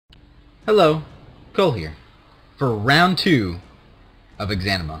Hello, Cole here, for round 2 of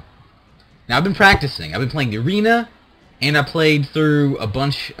Exanima. Now I've been practicing. I've been playing the arena, and I played through a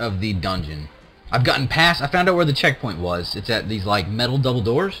bunch of the dungeon. I've gotten past, I found out where the checkpoint was. It's at these like metal double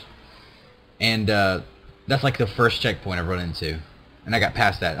doors, and that's like the first checkpoint I've run into. And I got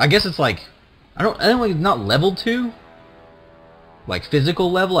past that. I guess it's like, I don't like, not level 2, like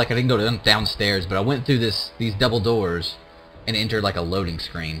physical level, like I didn't go downstairs, but I went through these double doors and entered like a loading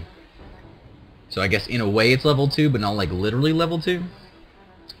screen. So I guess in a way it's level 2, but not like literally level 2.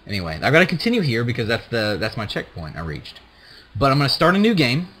 Anyway, I gotta continue here because that's my checkpoint I reached. But I'm gonna start a new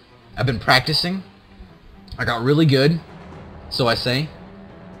game. I've been practicing. I got really good, so I say.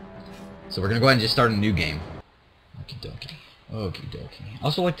 So we're gonna go ahead and just start a new game. Okie dokie. Okie dokie. I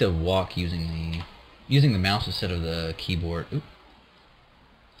also like to walk using the mouse instead of the keyboard. Oop.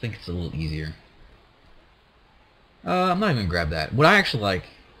 I think it's a little easier. I'm not even gonna grab that. What I actually like,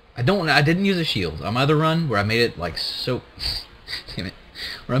 I didn't use a shield. On my other run, where I made it like so... damn it.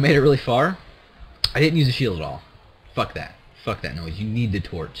 Where I made it really far, I didn't use a shield at all. Fuck that. Fuck that noise. You need the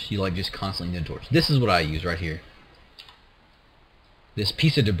torch. You like just constantly need the torch. This is what I use right here. This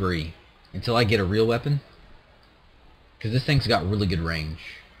piece of debris. Until I get a real weapon. Because this thing's got really good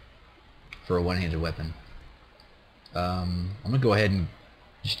range. For a one-handed weapon. I'm going to go ahead and...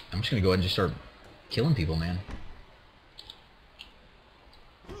 I'm just going to go ahead and just start killing people, man.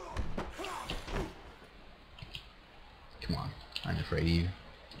 Come on. I'm afraid of you.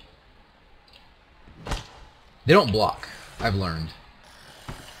 They don't block, I've learned.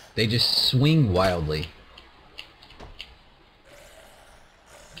 They just swing wildly.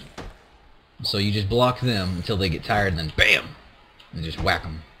 So you just block them until they get tired, and then BAM! And just whack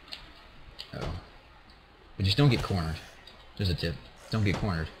them. Uh-oh. But just don't get cornered. There's a tip. Don't get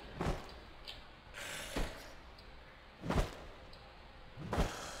cornered.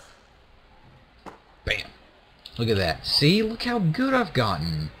 BAM! Look at that. See? Look how good I've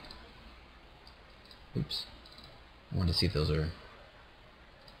gotten. Oops. I wanted to see if those are...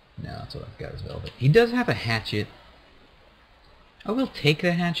 No, that's what I've got is velvet. He does have a hatchet. I will take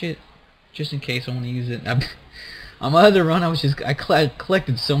the hatchet, just in case I want to use it. On my other run, I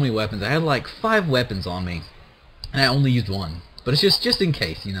collected so many weapons. I had like 5 weapons on me, and I only used one. But it's just in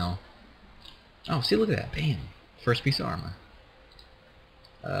case, you know. Oh, see, look at that. Bam. First piece of armor.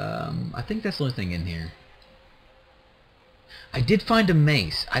 I think that's the only thing in here. I did find a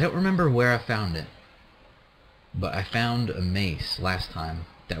mace. I don't remember where I found it. But I found a mace last time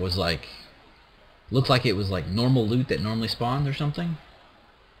that was like... Looked like it was like normal loot that normally spawns or something.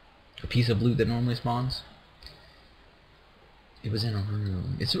 A piece of loot that normally spawns. It was in a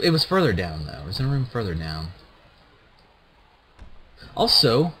room. It was further down though. It was in a room further down.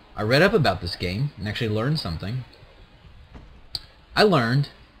 Also, I read up about this game and actually learned something. I learned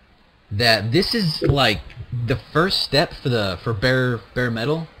that this is like the first step for Bare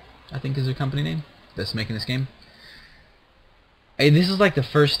Metal, I think is their company name that's making this game. Hey, this is like the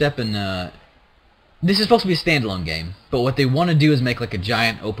first step in this is supposed to be a standalone game, but what they want to do is make like a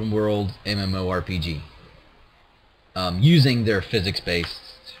giant open world MMORPG using their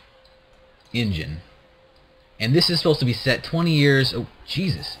physics-based engine. And this is supposed to be set 20 years... Oh,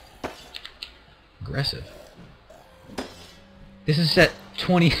 Jesus. Aggressive. This is set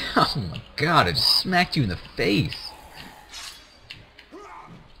 20... Oh my god, I just smacked you in the face.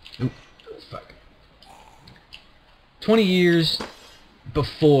 Ooh, fuck. 20 years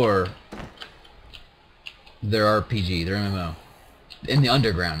before their RPG, their MMO. In the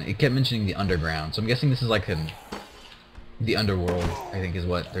underground. It kept mentioning the underground. So I'm guessing this is like the underworld, I think is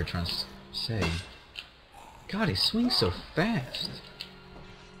what they're trying to say. God, he swings so fast.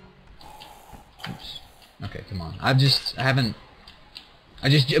 Oops. Okay, come on. I just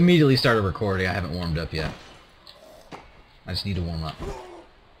immediately started recording. I haven't warmed up yet. I just need to warm up.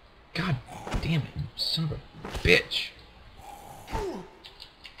 God damn it, you son of a bitch.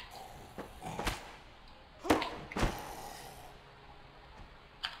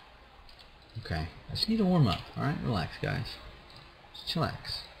 Okay, I just need to warm up. Alright, relax, guys. Just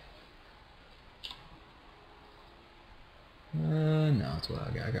chillax. No, that's what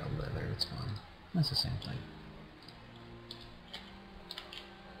I got. I got leather, it's fine. That's the same thing.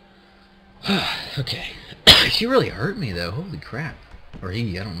 Okay. She really hurt me, though. Holy crap. Or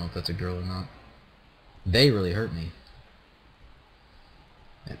he, I don't know if that's a girl or not. They really hurt me.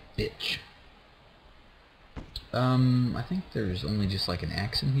 That bitch. I think there's only just like an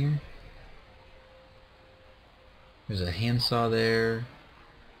axe in here. There's a handsaw there.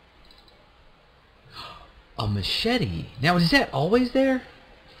 A machete. Now, is that always there?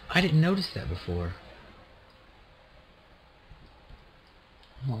 I didn't notice that before.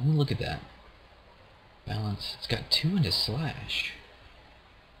 Oh, let me look at that. Balance. It's got 2 into slash.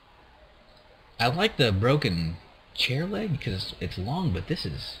 I like the broken chair leg because it's long, but this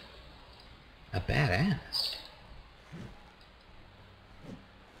is a badass.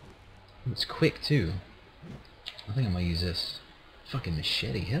 It's quick too. I think I'm gonna use this fucking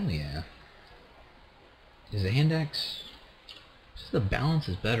machete. Hell yeah. Is the hand axe? Just the balance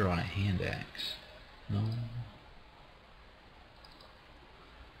is better on a hand axe. No.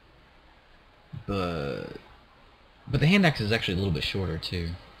 But the hand axe is actually a little bit shorter too.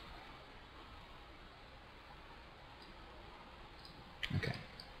 Okay.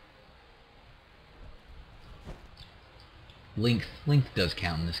 Length does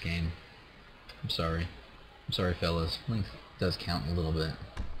count in this game. I'm sorry, fellas. Length does count a little bit.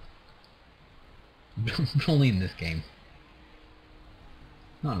 Only in this game.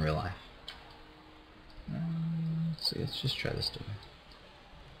 Not in real life. Let's see. Let's just try this door.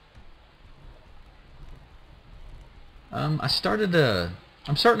 I'm starting to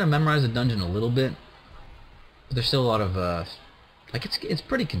memorize the dungeon a little bit, but there's still a lot of like it's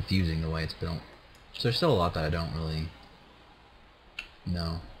pretty confusing the way it's built. So there's still a lot that I don't really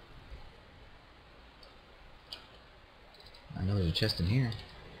know. I know there's a chest in here.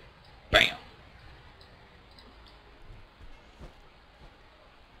 Bam!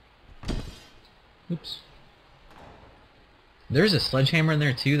 Oops. There's a sledgehammer in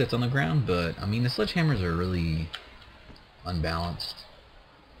there too that's on the ground, but I mean the sledgehammers are really unbalanced.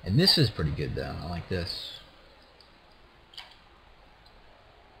 And this is pretty good though. I like this.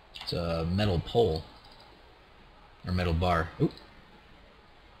 It's a metal pole. Or metal bar. Oop.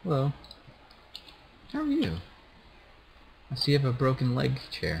 Hello. How are you? I see you have a broken leg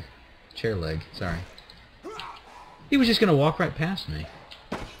chair. Chair leg, sorry. He was just gonna walk right past me.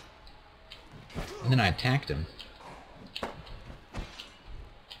 And then I attacked him.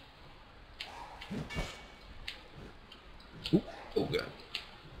 Ooh, oh god.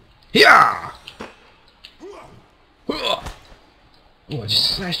 Yeah! Oh, I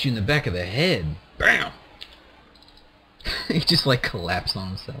just slashed you in the back of the head. Bam! He just like collapsed on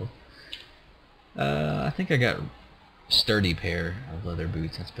himself. I think I got a sturdy pair of leather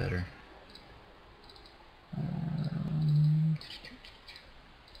boots. That's better.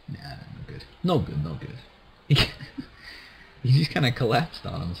 Nah, no good. No good, no good. He just kind of collapsed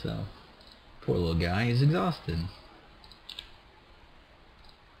on himself. Poor little guy. He's exhausted.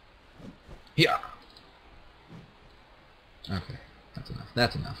 Yeah. Okay, that's enough.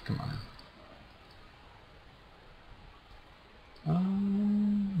 That's enough. Come on now.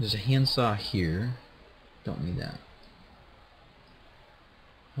 There's a handsaw here. Don't need that.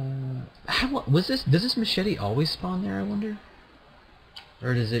 How was this? Does this machete always spawn there? I wonder.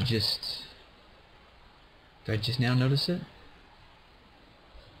 Or does it just? Did I just now notice it?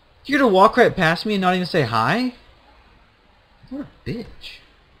 You're gonna walk right past me and not even say hi? What a bitch.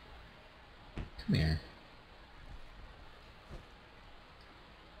 Come here.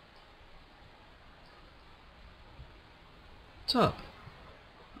 What's up?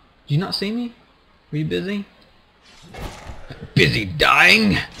 Did you not see me? Were you busy? Busy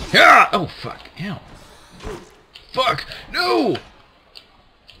dying? Ah! Oh fuck. Ow. Fuck! No!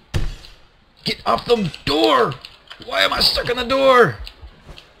 Get off the door! Why am I stuck in the door?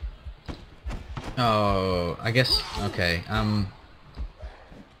 Oh, I guess, okay,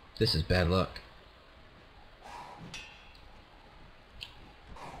 this is bad luck.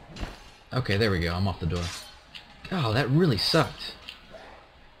 Okay, there we go, I'm off the door. Oh, that really sucked.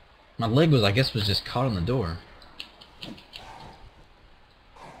 My leg was, I guess, was just caught on the door.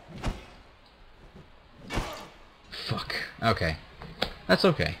 Fuck. Okay. That's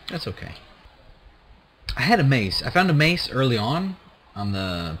okay. That's okay. I had a mace. I found a mace early on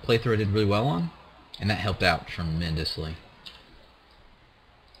the playthrough I did really well on, and that helped out tremendously.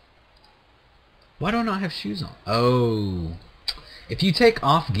 Why do I not have shoes on? Oh. If you take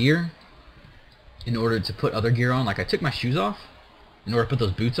off gear in order to put other gear on, like I took my shoes off in order to put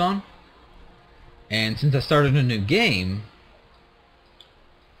those boots on, and since I started a new game,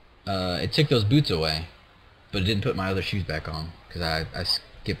 it took those boots away, but it didn't put my other shoes back on, because I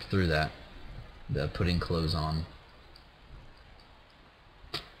skipped through that, the putting clothes on.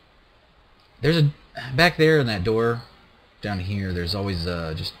 There's a, back there in that door, down here, there's always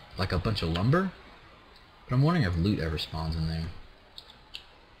just like a bunch of lumber, but I'm wondering if loot ever spawns in there.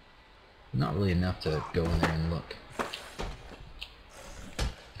 Not really enough to go in there and look.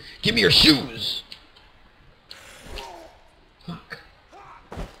 Give me your shoes! Fuck.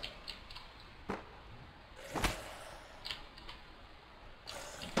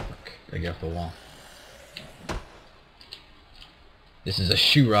 Fuck. Gotta get off the wall. This is a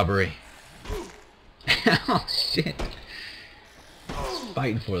shoe robbery. Oh shit. He's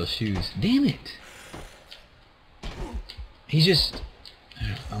fighting for those shoes. Damn it. He's just...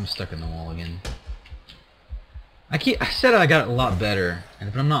 I'm stuck in the wall again. I said I got a lot better,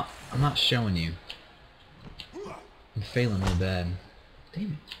 but I'm not showing you. I'm failing real bad.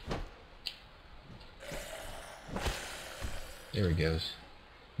 Damn it. There he goes.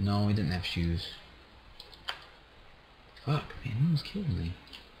 No, he didn't have shoes. Fuck, man, he almost killed me.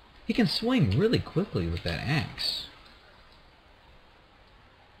 He can swing really quickly with that axe.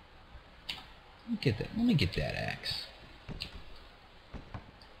 Let me get that axe.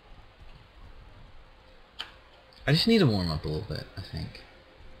 I just need to warm up a little bit, I think.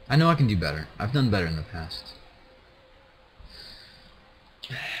 I know I can do better. I've done better in the past.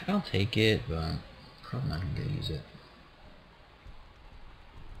 I'll take it, but probably not going to use it.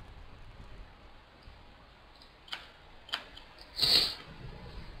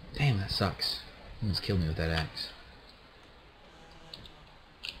 Damn, that sucks. He almost killed me with that axe.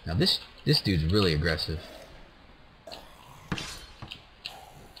 Now this dude's really aggressive.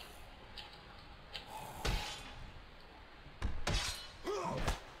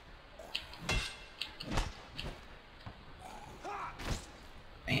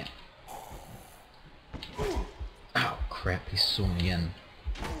 Man. Oh crap, he's swinging again.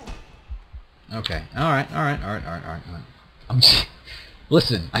 Okay. Alright.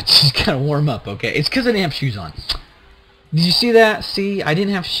 Listen, I just gotta warm up, okay? It's because I didn't have shoes on. Did you see that? See, I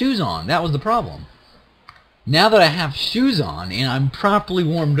didn't have shoes on. That was the problem. Now that I have shoes on and I'm properly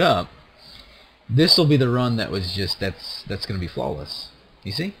warmed up, this will be the run that was just, that's gonna be flawless.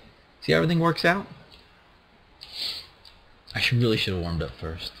 You see? See how everything works out? I really should have warmed up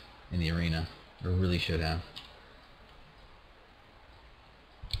first in the arena. I really should have.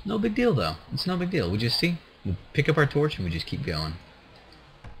 No big deal though. It's no big deal. We just see, we pick up our torch and we just keep going.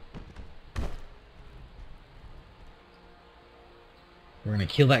 We're going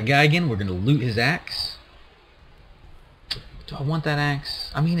to kill that guy again. We're going to loot his axe. Do I want that axe?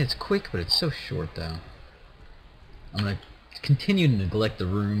 I mean, it's quick, but it's so short, though. I'm going to continue to neglect the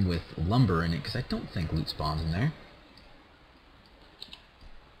room with lumber in it, because I don't think loot spawns in there.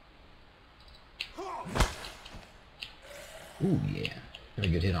 Ooh, yeah. Got a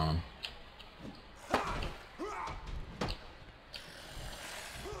good hit on him.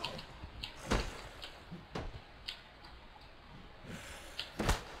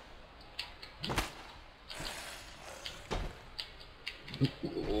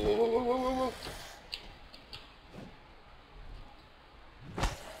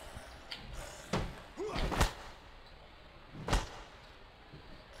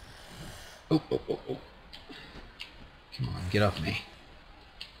 Oh. Come on, get off me.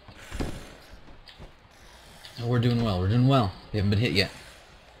 Oh, we're doing well. We're doing well. We haven't been hit yet.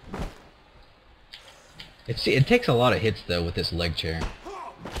 It takes a lot of hits, though, with this leg chair.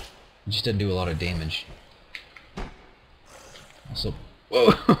 It just doesn't do a lot of damage. Also,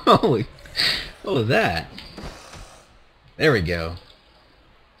 whoa! Holy! What was that? There we go.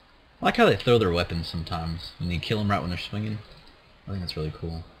 I like how they throw their weapons sometimes when you kill them right when they're swinging. I think that's really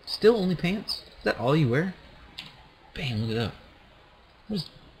cool. Still only pants? Is that all you wear? Bam! Look it up. Those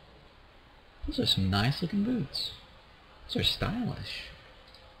are some nice looking boots. Those are stylish.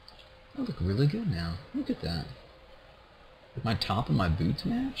 They look really good now. Look at that. My top and my boots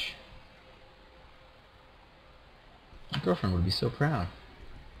match? My girlfriend would be so proud.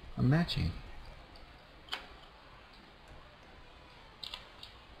 I'm matching.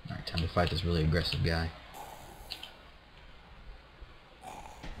 Alright, time to fight this really aggressive guy.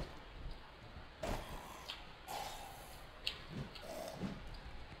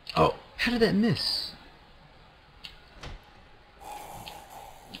 Oh, how did that miss?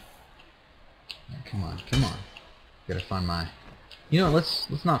 Come on. Gotta find my... You know what,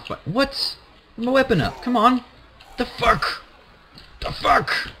 let's not fight. What? My weapon up, come on. The fuck?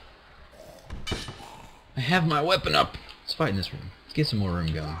 I have my weapon up. Let's fight in this room. Let's get some more room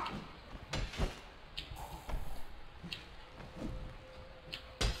going.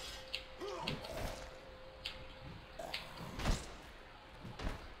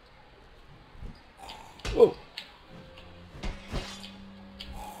 Whoa.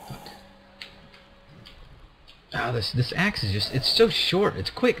 Fuck. Oh, this axe is just, it's so short. It's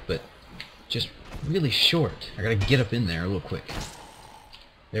quick, but just really short. I gotta get up in there real quick.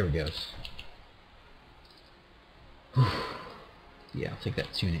 There we goes. Whew. Yeah, I'll take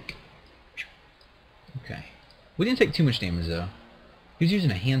that tunic. Okay. We didn't take too much damage though. He was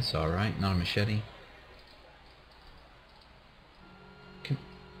using a handsaw, right? Not a machete.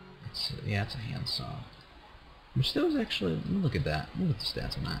 Yeah, it's a handsaw. Which that was actually, let me look at that. Look at the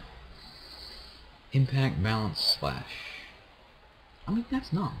stats on that. Impact, balance, slash. I mean,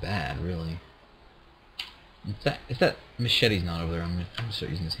 that's not bad, really. If that machete's not over there, I'm gonna start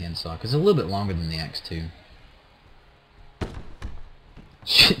using this handsaw, because it's a little bit longer than the axe, too.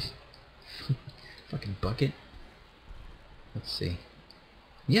 Shit. Fucking bucket. Let's see.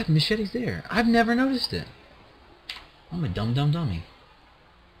 Yeah, the machete's there. I've never noticed it. I'm a dumb dummy.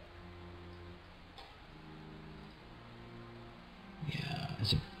 Yeah,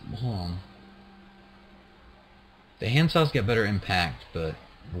 it's a... hold on. The handsaws get better impact, but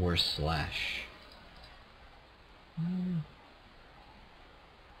worse slash.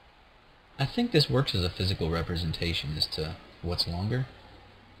 I think this works as a physical representation as to what's longer.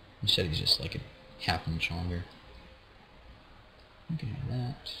 Machete's just like a half inch longer. Okay,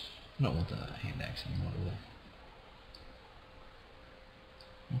 that. I don't want the hand axe anymore, do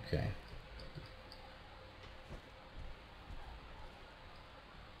I? Okay.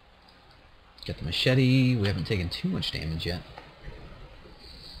 Got the machete. We haven't taken too much damage yet.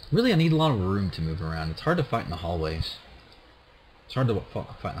 Really, I need a lot of room to move around. It's hard to fight in the hallways. It's hard to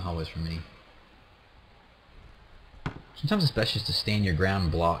fight in the hallways for me. Sometimes it's best just to stand your ground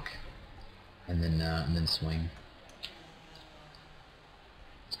and block, and then swing.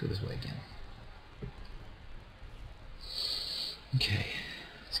 Let's go this way again. Okay,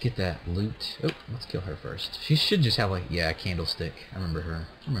 let's get that loot. Oh, let's kill her first. She should just have like, yeah, a candlestick. I remember her.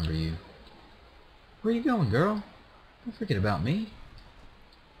 I remember you. Where you going, girl? Don't forget about me.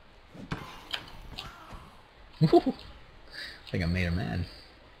 Woo. I think I made her mad.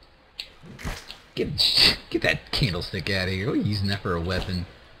 Get that candlestick out of here. What are you using that for a weapon?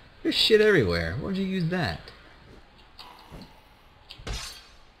 There's shit everywhere. Why'd you use that?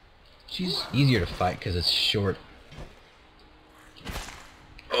 She's easier to fight because it's short.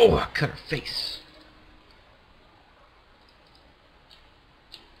 Oh, I cut her face.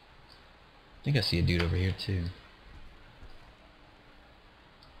 I think I see a dude over here too.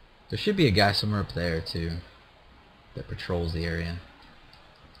 There should be a guy somewhere up there too that patrols the area.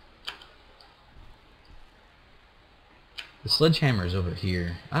 The sledgehammer is over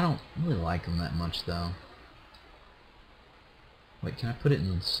here. I don't really like them that much though. Wait, can I put it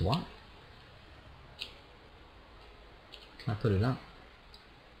in the slot? Can I put it up?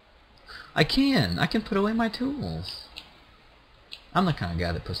 I can! I can put away my tools. I'm the kind of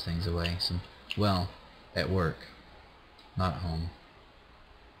guy that puts things away. Well, at work. Not at home.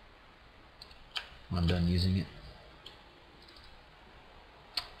 When I'm done using it.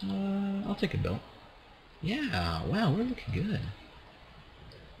 I'll take a belt. Yeah, wow, we're looking good.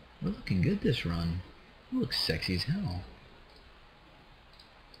 We're looking good this run. We look sexy as hell.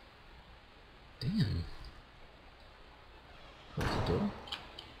 Damn. Close the door.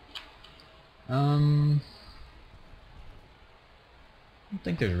 I don't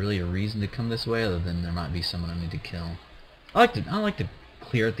think there's really a reason to come this way other than there might be someone I need to kill. I like to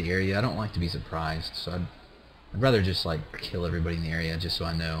clear out the area. I don't like to be surprised, so I'd rather just like kill everybody in the area just so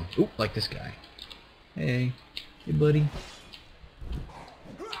I know. Oop, like this guy. Hey, buddy.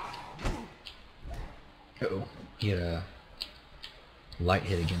 Uh-oh, he had a light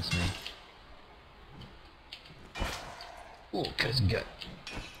hit against me. Oh, cut his gut.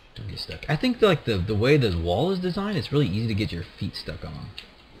 Don't get stuck. I think like the way the wall is designed, it's really easy to get your feet stuck on.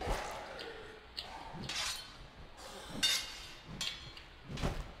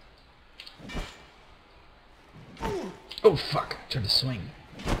 Oh fuck! I tried to swing.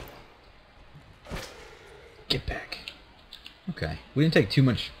 Get back. Okay, we didn't take too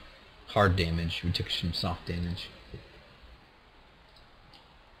much hard damage. We took some soft damage.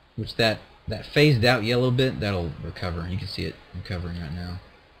 Which that phased out yellow bit, that'll recover. You can see it recovering right now.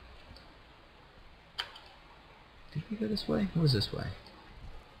 Did we go this way? What was this way?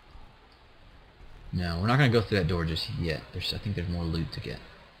 No, we're not going to go through that door just yet. I think there's more loot to get.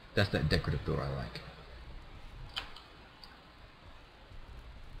 That's that decorative door I like.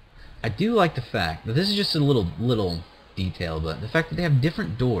 I do like the fact that this is just a little detail, but the fact that they have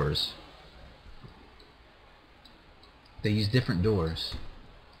different doors. They use different doors.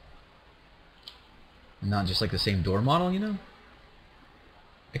 Not just like the same door model, you know?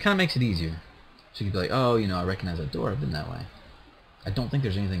 It kind of makes it easier. So you could be like, oh, you know, I recognize that door. I've been that way. I don't think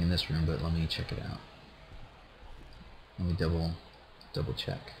there's anything in this room, but let me check it out. Let me double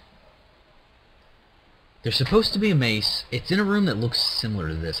check. There's supposed to be a mace. It's in a room that looks similar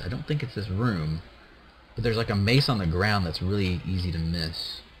to this. I don't think it's this room, but there's like a mace on the ground that's really easy to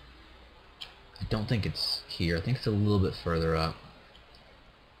miss. I don't think it's here. I think it's a little bit further up.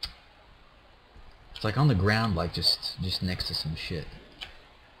 It's like on the ground, like just next to some shit.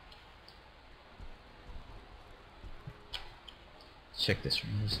 check this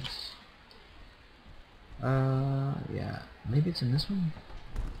room. What is this? Yeah. Maybe it's in this one?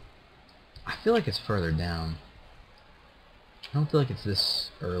 I feel like it's further down. I don't feel like it's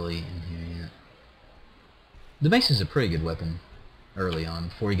this early in here yet. The mace is a pretty good weapon early on,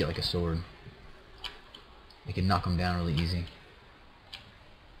 before you get like a sword. You can knock them down really easy.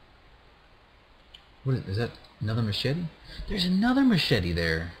 What is that? Another machete? There's another machete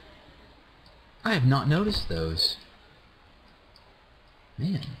there. I have not noticed those.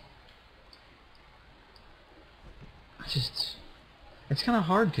 Man. It's kind of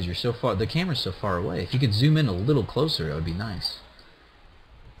hard because you're so far, the camera's so far away. If you could zoom in a little closer, it would be nice.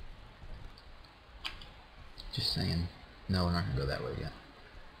 Just saying. No, we're not going to go that way yet.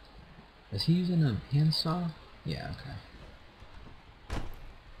 Is he using a handsaw? Yeah, okay.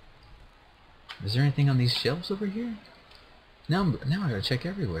 Is there anything on these shelves over here? Now I gotta check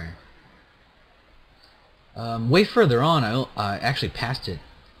everywhere. Way further on, I actually passed it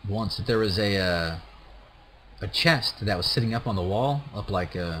once. That there was a chest that was sitting up on the wall, up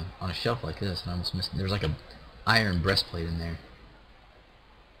like on a shelf like this, and I almost missed it. There was like a iron breastplate in there.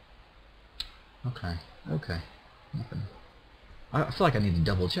 Okay, nothing. I feel like I need to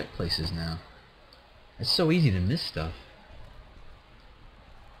double check places now. It's so easy to miss stuff.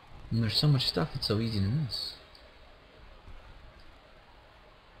 And there's so much stuff that's so easy to miss.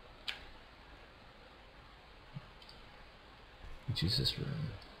 Which is this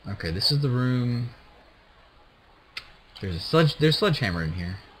room? Okay, this is the room. There's sledgehammer in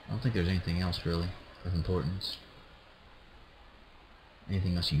here. I don't think there's anything else really of importance.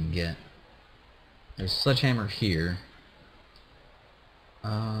 Anything else you can get? There's a sledgehammer here.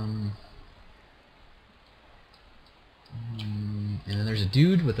 And then there's a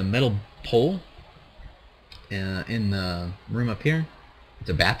dude with a metal pole in the room up here. It's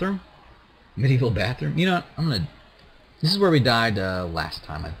a bathroom, medieval bathroom. You know what? This is where we died last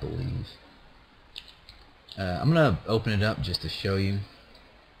time, I believe. I'm gonna open it up just to show you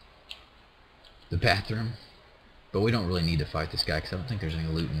the bathroom, but we don't really need to fight this guy because I don't think there's any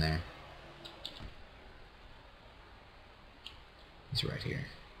loot in there. He's right here.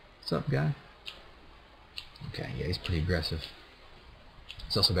 What's up, guy? Okay, yeah, he's pretty aggressive.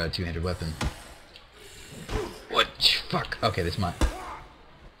 He's also got a two-handed weapon. What? Fuck. Okay,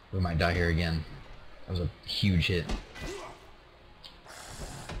 we might die here again. That was a huge hit.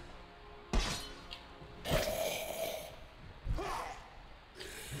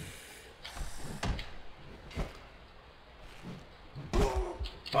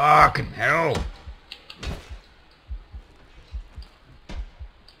 Fucking hell!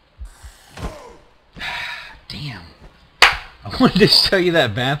 Damn. I wanted to show you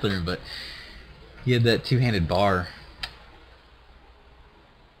that bathroom, but he had that two-handed bar.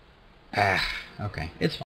 Okay. It's fine.